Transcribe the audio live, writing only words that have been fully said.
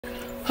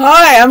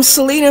Hi, I'm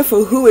Selena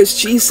for Who is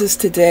Jesus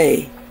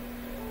Today.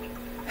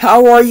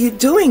 How are you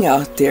doing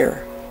out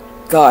there?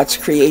 God's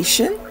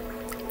creation?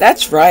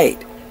 That's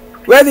right.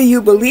 Whether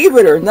you believe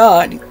it or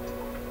not,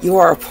 you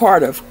are a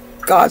part of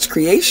God's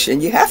creation.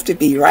 You have to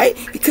be, right?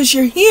 Because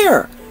you're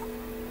here.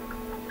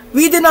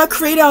 We did not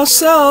create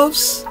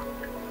ourselves.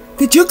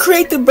 Did you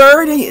create the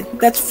bird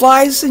that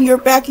flies in your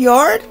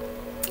backyard?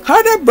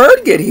 How did that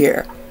bird get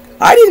here?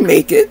 I didn't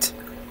make it.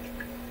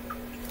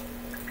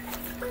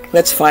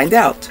 Let's find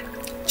out.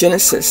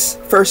 Genesis,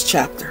 1st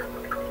chapter,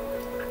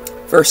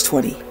 verse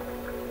 20.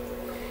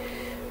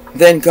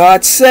 Then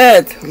God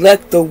said,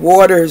 "Let the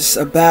waters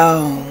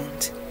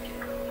abound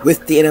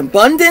with the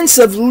abundance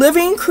of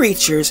living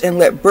creatures, and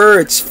let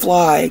birds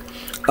fly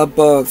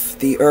above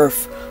the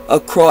earth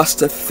across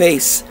the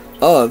face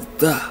of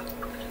the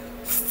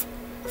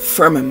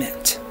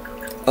firmament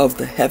of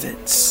the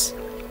heavens."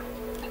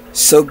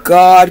 So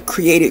God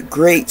created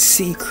great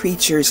sea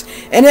creatures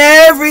and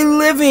every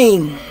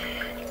living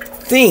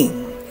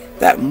thing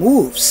that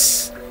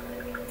moves,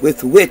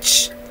 with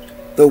which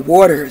the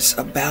waters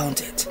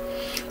abounded,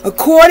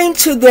 according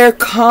to their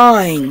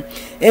kind,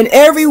 and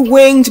every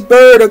winged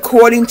bird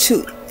according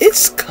to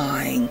its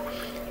kind.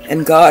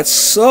 And God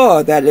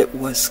saw that it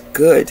was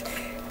good.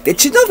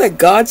 Did you know that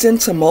God's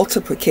into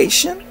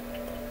multiplication?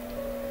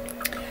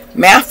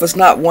 Math was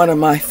not one of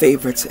my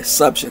favorite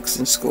subjects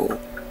in school,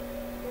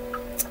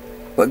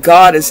 but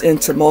God is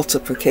into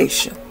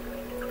multiplication.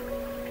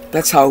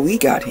 That's how we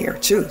got here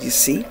too, you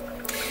see.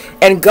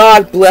 And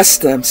God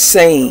blessed them,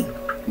 saying,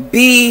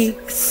 "Be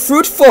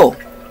fruitful."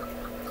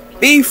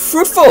 Be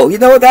fruitful. You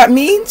know what that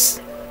means?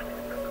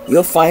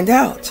 You'll find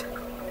out.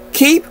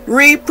 Keep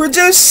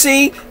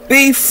reproducing.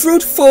 Be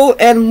fruitful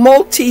and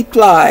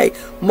multiply.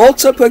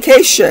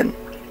 Multiplication.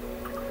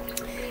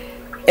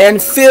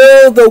 And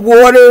fill the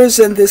waters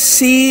and the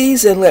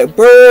seas, and let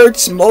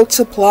birds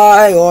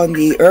multiply on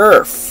the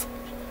earth.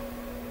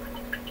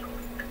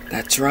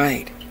 That's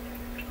right.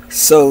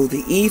 So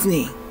the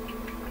evening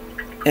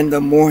and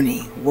the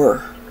morning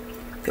were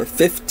the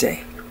 5th day.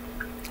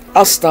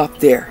 I'll stop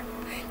there,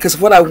 because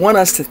what I want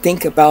us to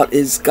think about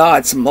is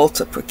God's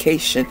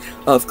multiplication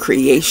of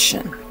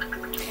creation.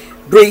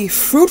 Be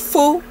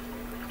fruitful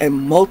and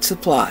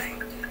multiply.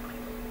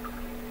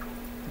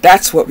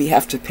 That's what we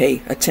have to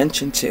pay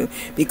attention to,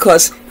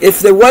 because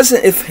if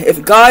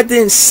God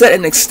didn't set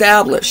and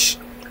establish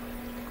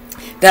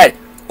that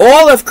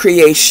all of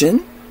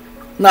creation,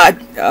 not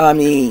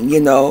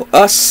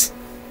us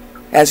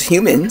as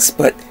humans,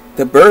 but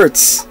the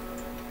birds.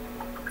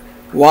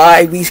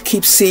 Why we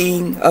keep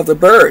seeing of the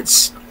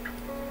birds?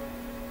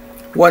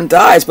 One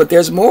dies, but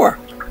there's more.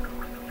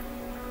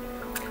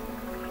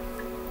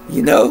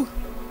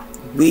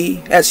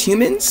 We as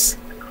humans,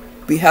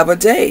 we have a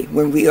day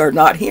when we are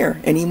not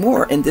here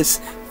anymore in this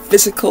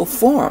physical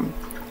form.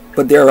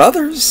 But there are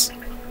others.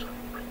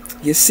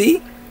 You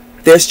see,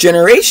 there's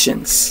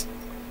generations.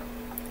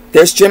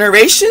 There's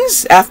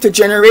generations after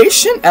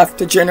generation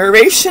after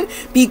generation,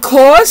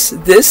 because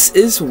this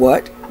is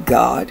what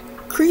God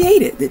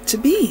created it to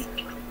be.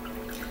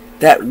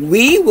 That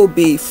we will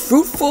be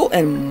fruitful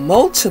and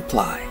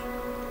multiply.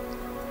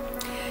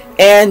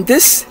 And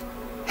this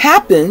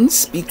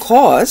happens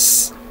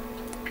because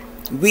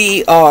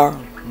we are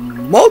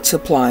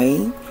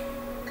multiplying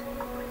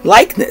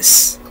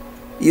likeness.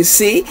 You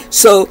see?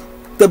 So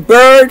the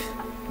bird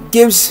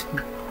gives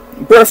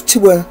birth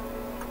to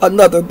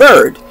another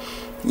bird.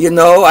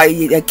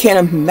 I can't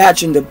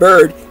imagine the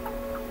bird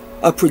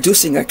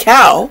producing a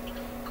cow.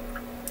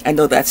 I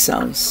know that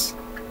sounds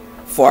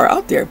far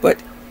out there,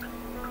 but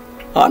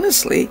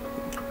honestly,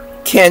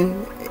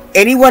 can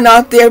anyone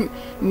out there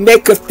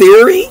make a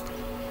theory,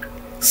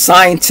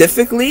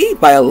 scientifically,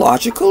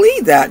 biologically,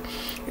 that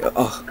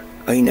a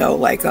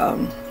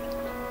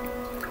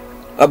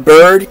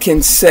bird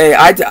can say,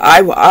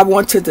 I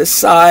want to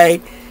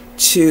decide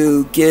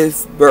to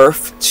give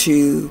birth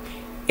to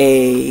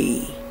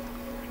a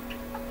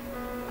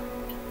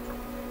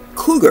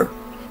cougar.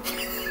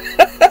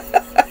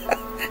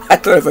 I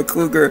thought of a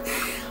cougar.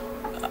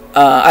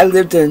 I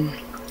lived in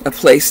a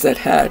place that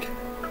had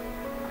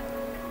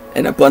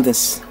an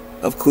abundance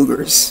of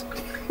cougars.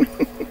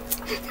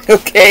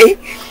 Okay?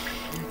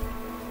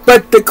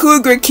 But the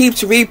cougar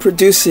keeps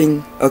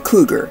reproducing a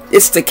cougar.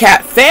 It's the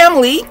cat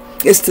family.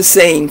 It's the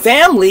same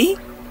family.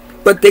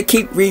 But they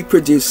keep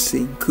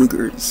reproducing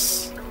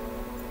cougars.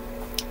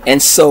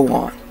 And so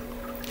on.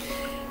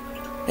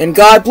 And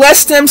God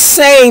blessed them,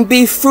 saying,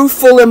 "Be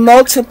fruitful and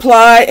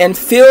multiply, and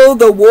fill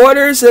the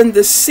waters and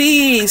the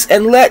seas,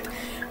 and let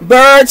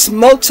birds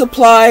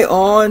multiply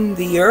on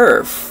the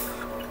earth."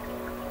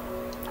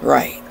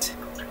 Right.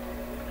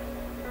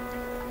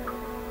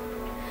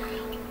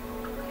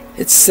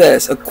 It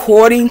says,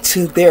 according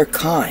to their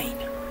kind.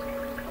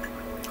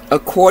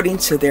 According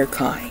to their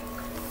kind.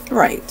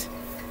 Right.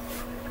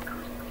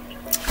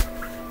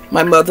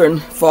 My mother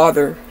and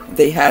father,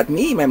 they had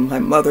me. My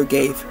mother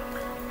gave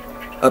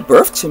a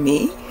birth to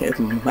me.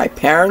 My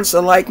parents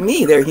are like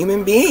me. They're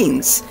human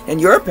beings.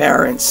 And your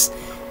parents.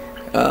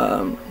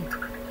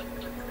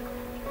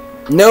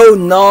 No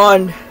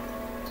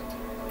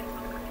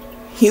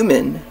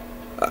human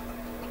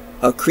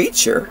a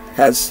creature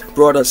has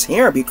brought us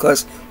here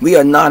because we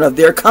are not of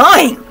their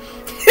kind.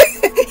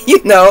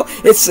 You know,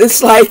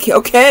 it's like,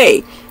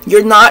 okay,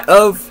 you're not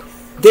of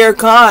their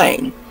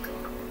kind.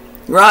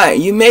 Right,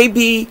 you may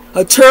be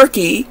a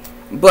turkey,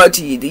 but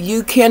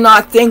you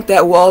cannot think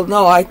that, well,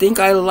 no, I think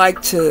I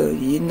like to,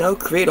 you know,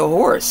 create a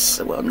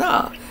horse. Well,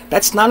 no,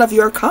 that's not of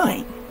your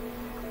kind.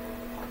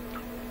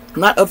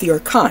 Not of your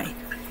kind.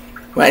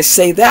 When I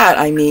say that,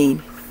 I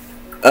mean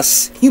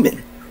us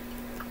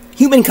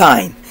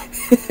humankind.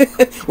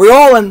 We're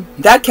all in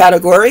that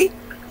category,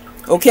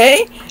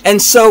 okay?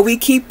 And so we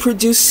keep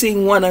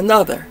producing one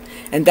another.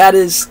 And that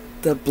is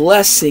the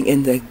blessing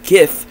and the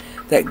gift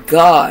that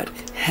God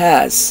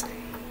has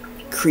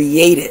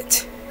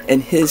created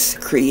in His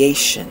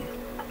creation.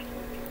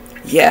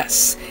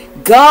 Yes,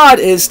 God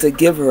is the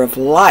giver of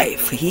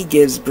life. He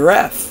gives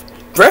breath.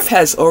 Breath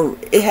has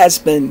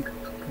been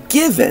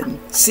given.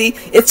 See,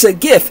 it's a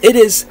gift. It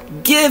is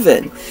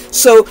given.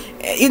 So,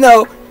 you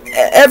know,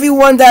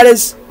 everyone that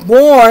is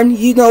born,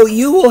 you know,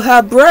 you will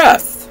have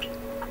breath.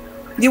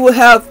 You will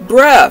have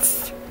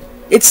breath.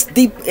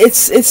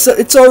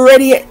 It's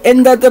already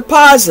in the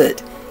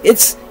deposit.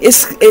 It's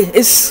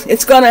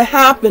going to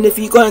happen. If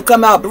you're going to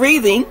come out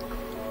breathing,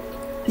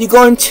 you're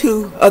going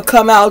to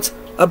come out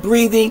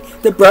breathing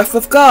the breath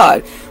of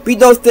God. We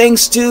know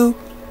things do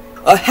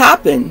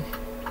happen,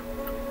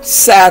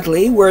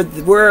 sadly,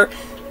 where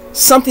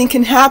something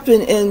can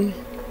happen in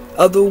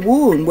the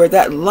womb where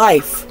that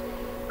life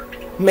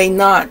may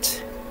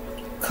not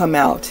come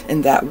out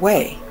in that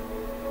way.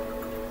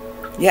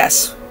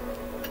 Yes,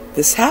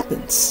 this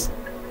happens.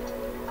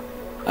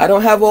 I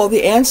don't have all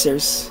the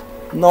answers,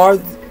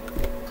 nor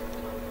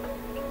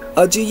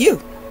do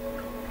you.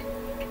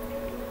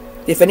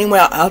 If anyone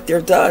out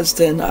there does,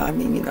 then I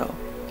mean, you know,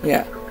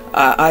 yeah,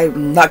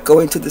 I'm not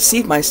going to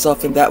deceive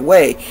myself in that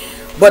way.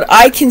 But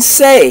I can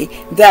say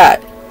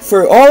that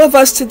for all of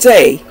us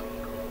today,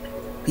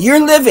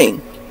 you're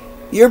living,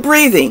 you're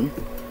breathing,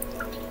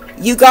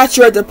 you got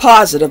your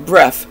deposit of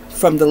breath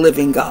from the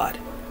living God.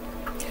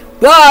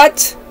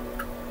 But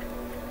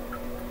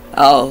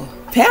our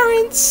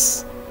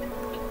parents,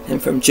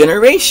 and from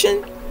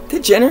generation to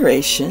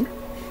generation,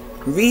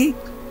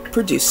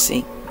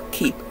 reproducing,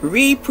 keep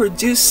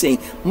reproducing,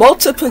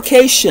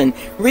 multiplication,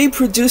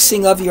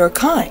 reproducing of your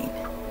kind.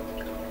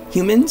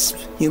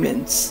 Humans,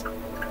 humans.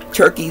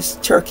 Turkeys,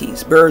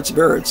 turkeys. Birds,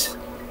 birds.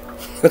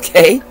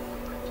 Okay?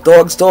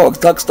 Dogs, dogs.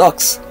 Ducks,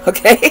 ducks.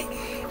 Okay?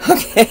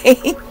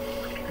 Okay?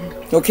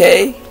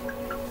 Okay?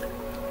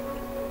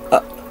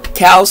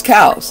 Cows,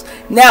 cows.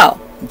 Now,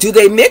 do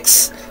they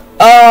mix?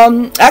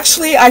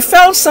 Actually, I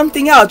found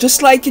something out.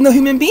 Just like, you know,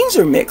 human beings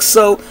are mixed.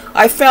 So,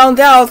 I found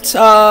out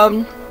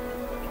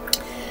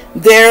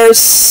there's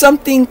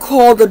something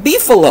called a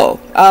beefalo.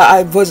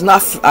 I was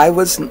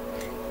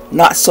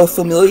not so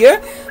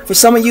familiar. For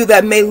some of you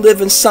that may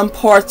live in some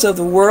parts of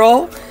the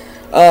world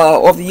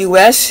of the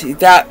U.S.,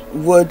 that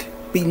would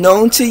be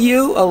known to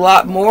you a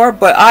lot more.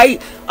 But I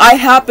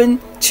happen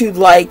to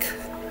like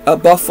a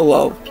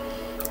buffalo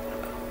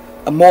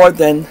more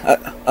than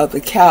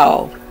the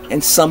cow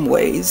in some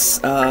ways,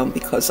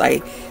 because I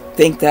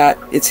think that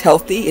it's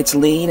healthy, it's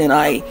lean,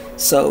 and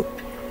so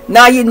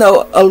now you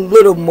know a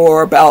little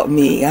more about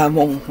me. I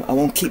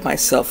won't keep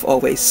myself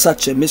always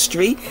such a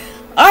mystery.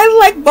 I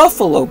like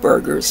buffalo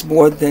burgers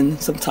more than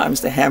sometimes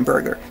the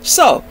hamburger.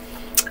 So,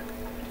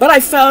 but I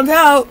found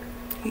out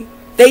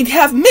they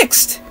have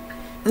mixed,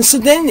 and so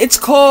then it's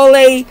called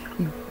a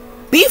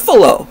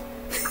beefalo.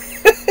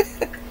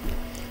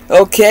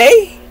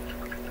 Okay,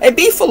 a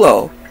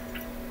beefalo.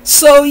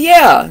 So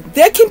yeah,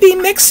 there can be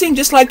mixing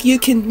just like you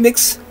can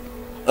mix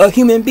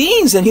human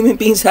beings, and human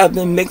beings have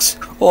been mixed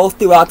all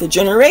throughout the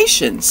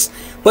generations.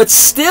 But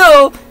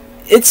still,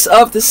 it's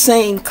of the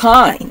same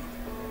kind.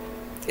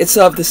 It's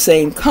of the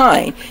same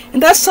kind.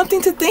 And that's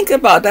something to think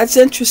about. That's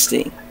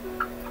interesting.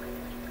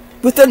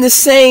 Within the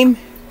same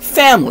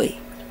family.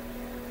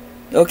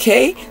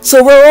 Okay?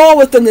 So we're all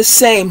within the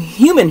same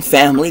human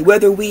family.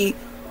 Whether we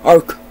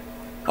are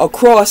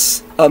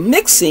across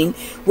mixing,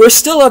 we're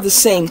still of the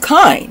same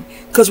kind.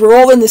 Because we're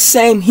all in the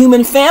same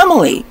human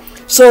family.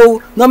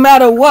 So no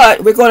matter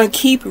what, we're going to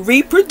keep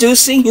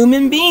reproducing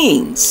human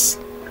beings.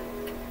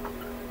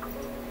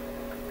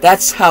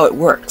 That's how it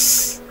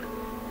works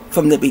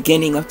from the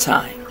beginning of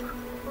time.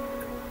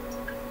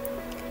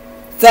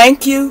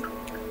 Thank you,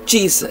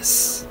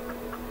 Jesus.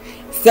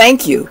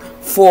 Thank you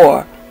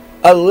for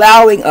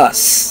allowing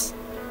us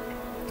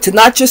to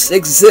not just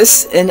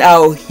exist in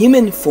our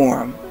human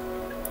form,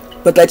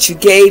 but that you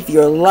gave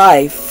your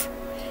life,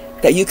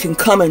 that you can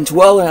come and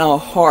dwell in our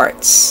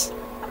hearts.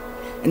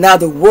 And now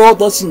the world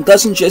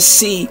doesn't just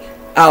see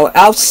our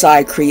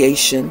outside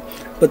creation,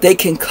 but they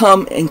can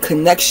come in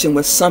connection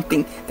with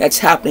something that's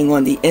happening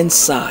on the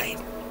inside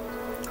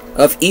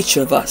of each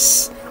of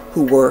us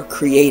who were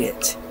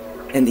created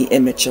in the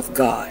image of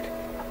God.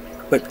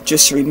 But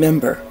just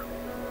remember,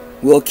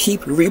 we'll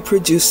keep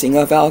reproducing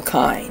of our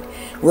kind.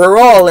 We're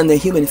all in the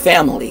human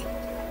family,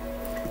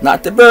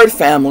 not the bird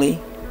family,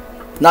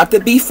 not the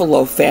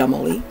beefalo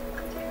family.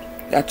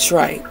 That's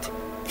right.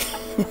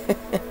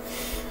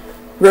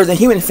 We're the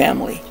human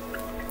family.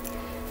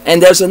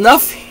 And there's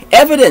enough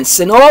evidence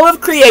in all of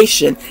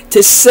creation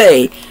to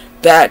say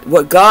that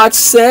what God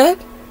said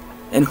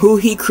and who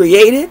he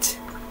created,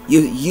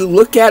 you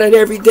look at it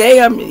every day.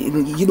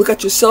 You look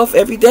at yourself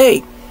every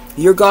day.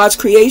 You're God's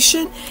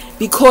creation,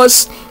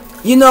 because,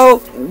 you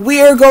know,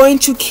 we are going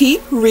to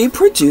keep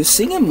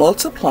reproducing and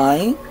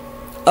multiplying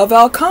of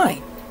our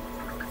kind.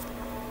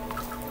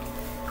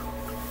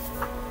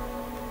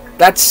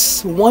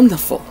 That's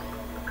wonderful.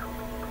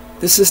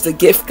 This is the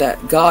gift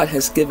that God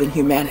has given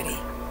humanity.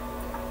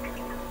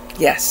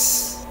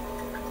 Yes.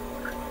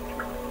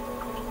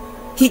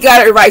 He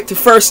got it right the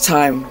first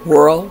time,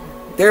 world.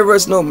 There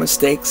was no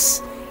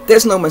mistakes.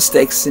 There's no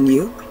mistakes in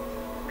you.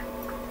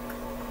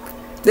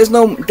 There's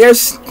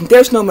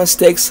no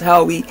mistakes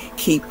how we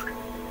keep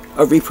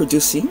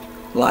reproducing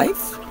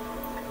life.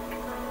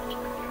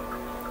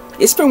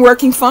 It's been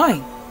working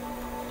fine.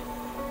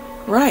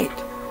 Right.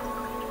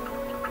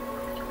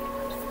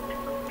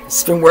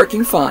 It's been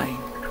working fine.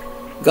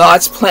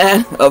 God's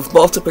plan of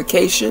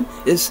multiplication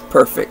is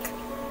perfect.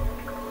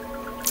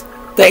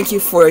 Thank you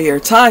for your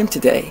time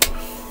today.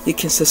 You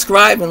can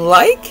subscribe and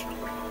like,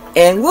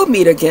 and we'll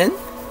meet again.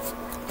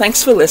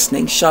 Thanks for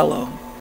listening. Shalom.